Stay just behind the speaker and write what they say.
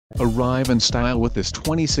Arrive in style with this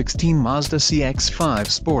 2016 Mazda CX-5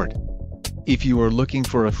 Sport. If you are looking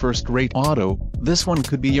for a first-rate auto, this one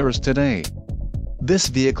could be yours today. This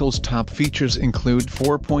vehicle's top features include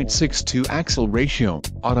 4.62 axle ratio,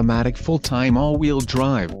 automatic full-time all-wheel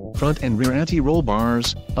drive, front and rear anti-roll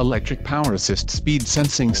bars, electric power assist speed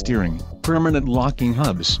sensing steering, permanent locking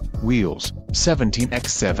hubs, wheels,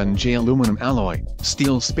 17x7J aluminum alloy,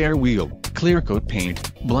 steel spare wheel, clear coat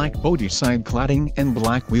paint, black body side cladding and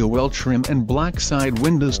black wheel well trim and black side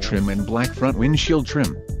windows trim and black front windshield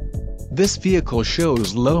trim. This vehicle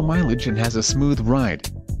shows low mileage and has a smooth ride.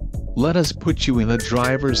 Let us put you in the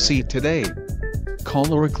driver's seat today.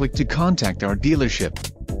 Call or click to contact our dealership.